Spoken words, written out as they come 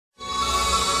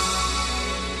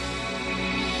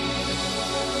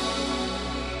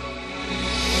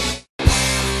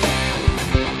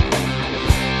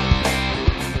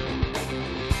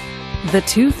the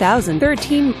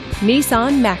 2013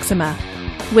 Nissan Maxima.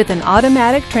 With an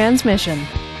automatic transmission,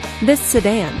 this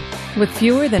sedan, with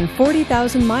fewer than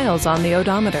 40,000 miles on the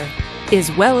odometer, is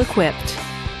well equipped.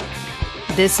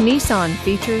 This Nissan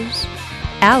features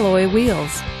alloy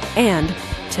wheels and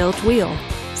tilt wheel.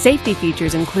 Safety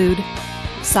features include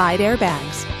side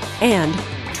airbags and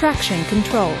traction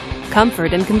control.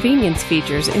 Comfort and convenience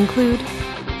features include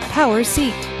power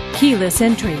seat, keyless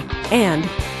entry, and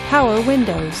power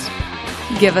windows.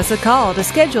 Give us a call to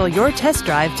schedule your test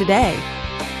drive today.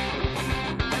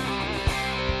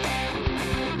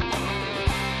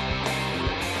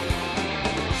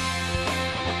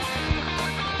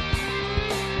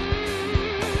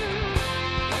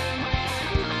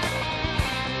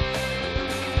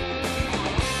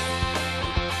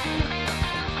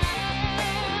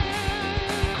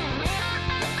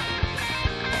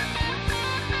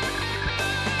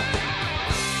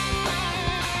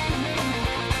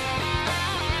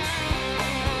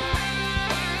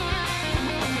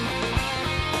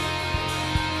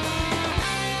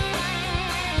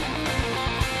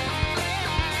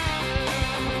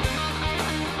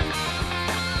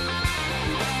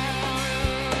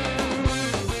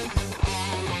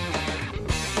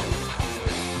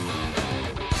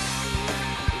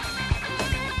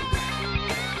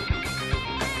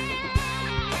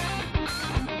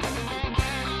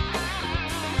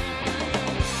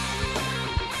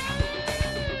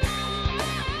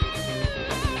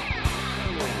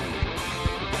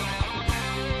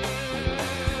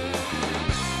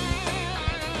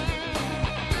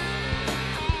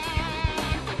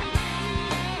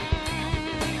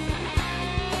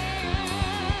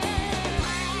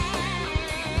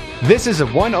 This is a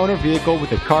one-owner vehicle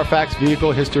with a Carfax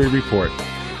Vehicle History Report.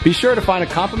 Be sure to find a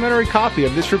complimentary copy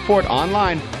of this report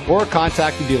online or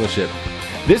contact the dealership.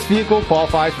 This vehicle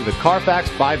qualifies for the Carfax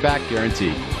buyback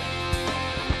guarantee.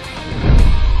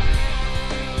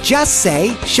 Just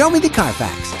say, "Show me the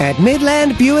Carfax" at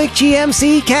Midland Buick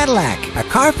GMC Cadillac, a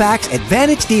Carfax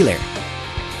Advantage dealer.